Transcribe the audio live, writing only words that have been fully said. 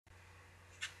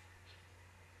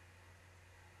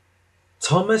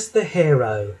Thomas the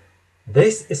Hero.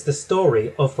 This is the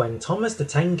story of when Thomas the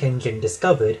Tank Engine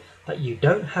discovered that you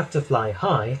don't have to fly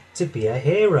high to be a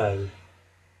hero.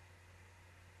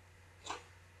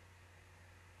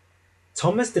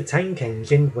 Thomas the Tank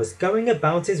Engine was going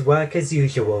about his work as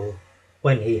usual,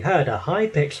 when he heard a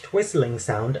high-pitched whistling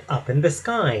sound up in the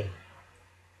sky.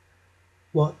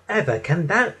 "Whatever can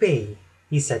that be?"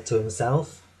 he said to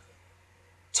himself.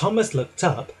 Thomas looked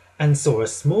up and saw a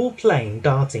small plane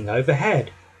darting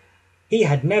overhead. He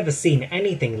had never seen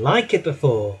anything like it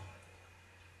before.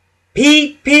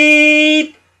 "Peep,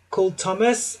 peep!" called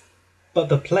Thomas, but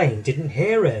the plane didn't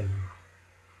hear him.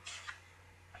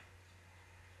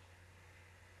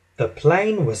 The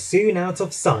plane was soon out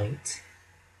of sight.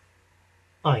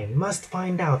 "I must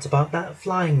find out about that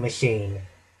flying machine,"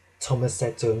 Thomas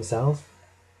said to himself.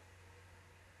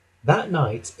 That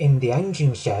night in the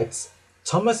engine sheds,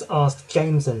 Thomas asked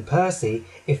James and Percy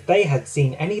if they had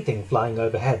seen anything flying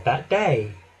overhead that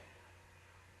day.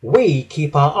 "We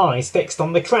keep our eyes fixed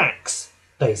on the tracks,"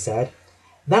 they said.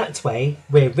 "That way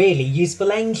we're really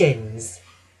useful engines."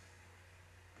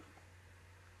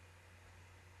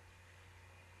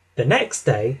 The next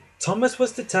day, Thomas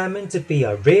was determined to be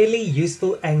a really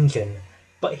useful engine,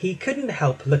 but he couldn't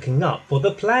help looking up for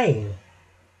the plane.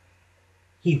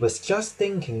 He was just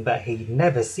thinking that he'd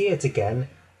never see it again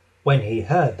when he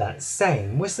heard that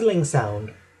same whistling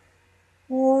sound.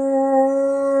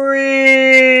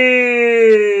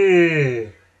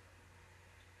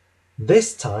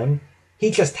 This time, he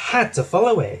just had to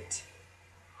follow it.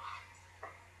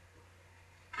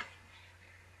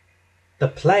 The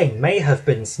plane may have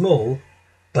been small,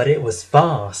 but it was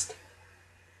fast.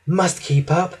 "Must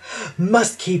keep up,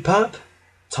 must keep up,"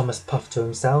 Thomas puffed to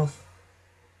himself.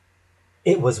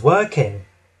 It was working.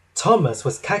 Thomas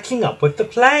was catching up with the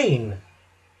plane.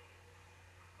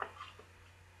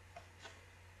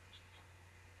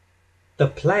 The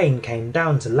plane came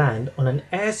down to land on an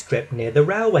airstrip near the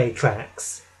railway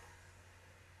tracks.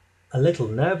 A little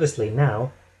nervously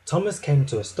now, Thomas came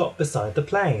to a stop beside the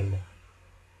plane.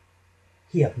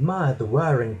 He admired the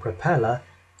whirring propeller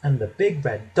and the big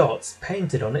red dots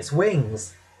painted on its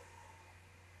wings.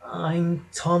 "I'm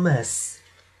Thomas,"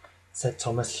 said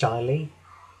Thomas shyly.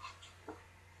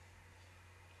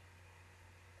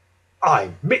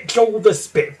 "I'm Mitchell the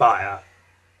Spitfire,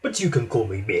 but you can call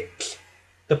me Mitch,"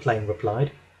 the plane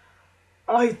replied.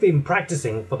 "I've been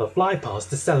practicing for the flypast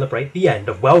to celebrate the end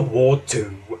of World War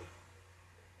II.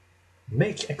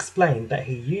 Mitch explained that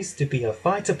he used to be a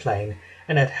fighter plane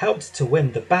and had helped to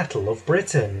win the Battle of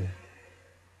Britain.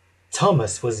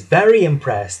 Thomas was very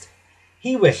impressed.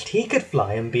 He wished he could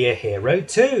fly and be a hero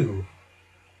too.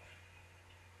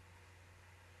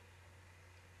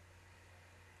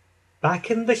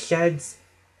 Back in the sheds,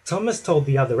 Thomas told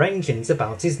the other engines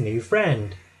about his new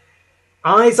friend.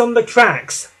 "Eyes on the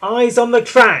tracks! Eyes on the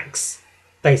tracks!"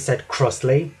 they said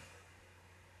crossly.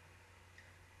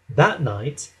 That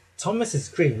night, Thomas's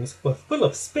dreams were full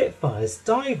of Spitfires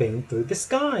diving through the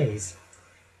skies.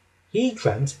 He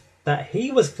dreamt that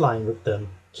he was flying with them,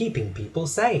 keeping people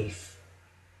safe.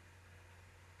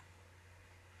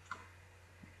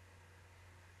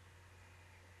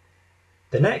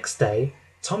 The next day,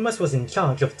 Thomas was in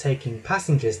charge of taking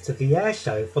passengers to the air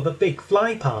show for the big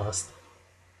flypast.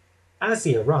 As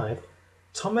he arrived,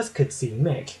 Thomas could see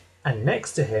Mick, and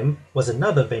next to him was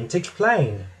another vintage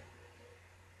plane.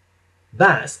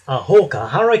 "That's a Hawker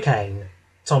Hurricane,"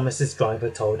 Thomas's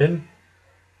driver told him.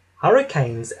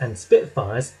 Hurricanes and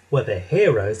Spitfires were the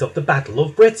heroes of the Battle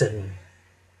of Britain.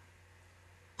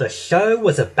 The show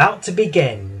was about to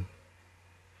begin.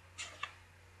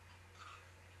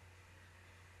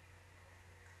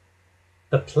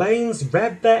 The planes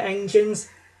revved their engines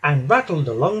and rattled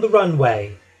along the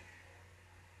runway.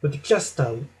 With just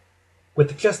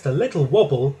a little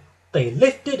wobble, they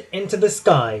lifted into the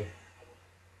sky.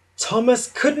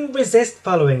 Thomas couldn't resist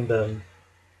following them.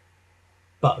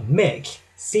 But Mick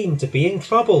seemed to be in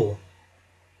trouble.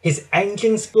 His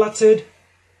engine spluttered.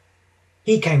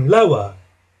 He came lower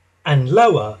and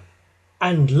lower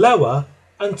and lower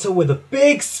until with a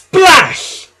big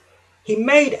splash, he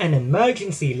made an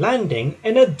emergency landing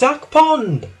in a duck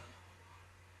pond.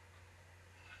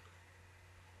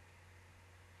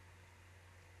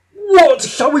 "What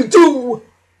shall we do?"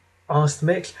 asked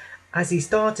Mick as he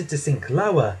started to sink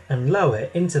lower and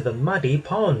lower into the muddy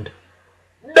pond.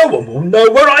 "No one will know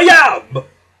where I am!"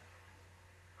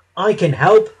 I can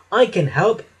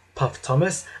help, puffed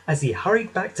Thomas as he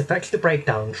hurried back to fetch the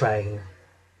breakdown train.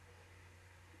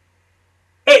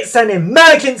 "It's an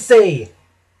emergency!"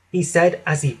 he said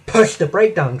as he pushed the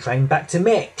breakdown train back to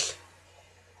Mick.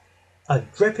 A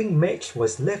dripping Mick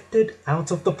was lifted out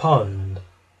of the pond.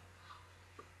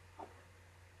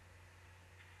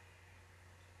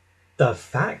 The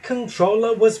Fat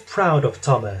Controller was proud of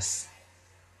Thomas.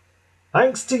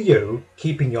 Thanks to you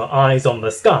keeping your eyes on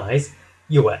the skies,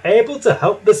 you were able to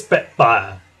help the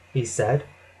Spitfire, he said.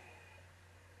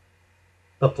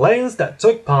 The planes that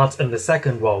took part in the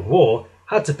Second World War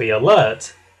had to be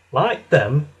alert. Like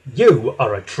them, you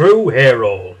are a true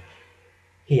hero,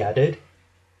 he added.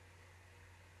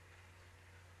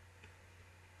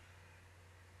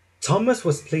 Thomas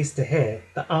was pleased to hear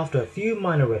that after a few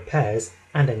minor repairs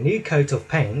and a new coat of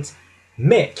paint,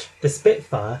 Mick, the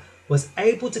Spitfire, was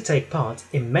able to take part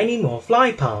in many more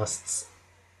flypasts.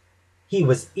 He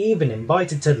was even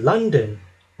invited to London,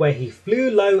 where he flew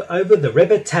low over the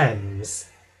River Thames.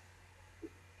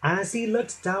 As he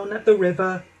looked down at the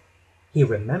river, he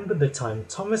remembered the time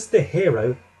Thomas the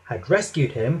hero had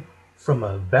rescued him from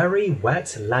a very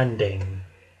wet landing.